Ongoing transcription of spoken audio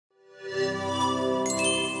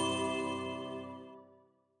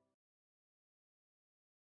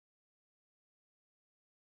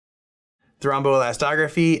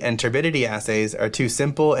Thromboelastography and turbidity assays are two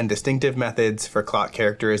simple and distinctive methods for clot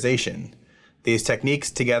characterization. These techniques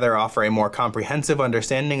together offer a more comprehensive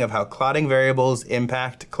understanding of how clotting variables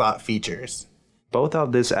impact clot features. Both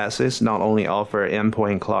of these assays not only offer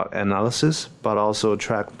endpoint clot analysis, but also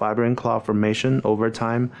track fibrin clot formation over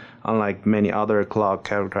time, unlike many other clot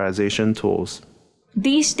characterization tools.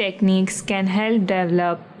 These techniques can help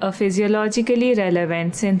develop a physiologically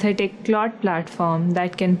relevant synthetic clot platform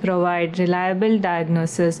that can provide reliable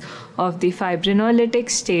diagnosis of the fibrinolytic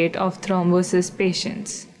state of thrombosis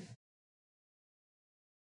patients.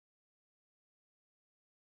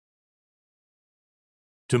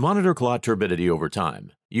 To monitor clot turbidity over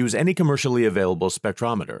time, use any commercially available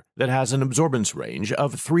spectrometer that has an absorbance range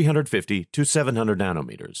of 350 to 700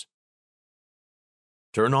 nanometers.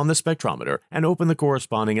 Turn on the spectrometer and open the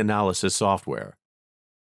corresponding analysis software.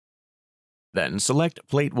 Then select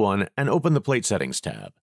Plate 1 and open the Plate Settings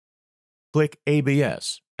tab. Click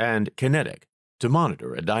ABS and Kinetic to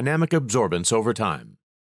monitor a dynamic absorbance over time.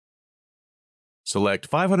 Select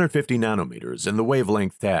 550 nanometers in the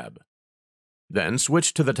Wavelength tab. Then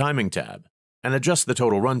switch to the Timing tab and adjust the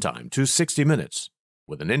total runtime to 60 minutes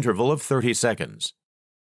with an interval of 30 seconds.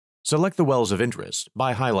 Select the wells of interest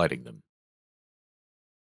by highlighting them.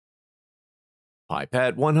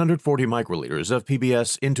 Pipette 140 microliters of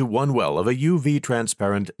PBS into one well of a UV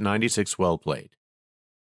transparent 96 well plate.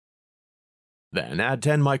 Then add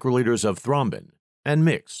 10 microliters of thrombin and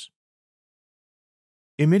mix.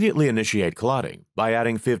 Immediately initiate clotting by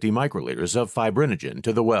adding 50 microliters of fibrinogen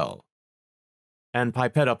to the well. And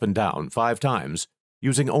pipette up and down 5 times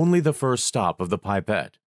using only the first stop of the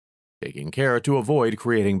pipette, taking care to avoid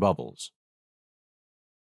creating bubbles.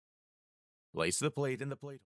 Place the plate in the plate.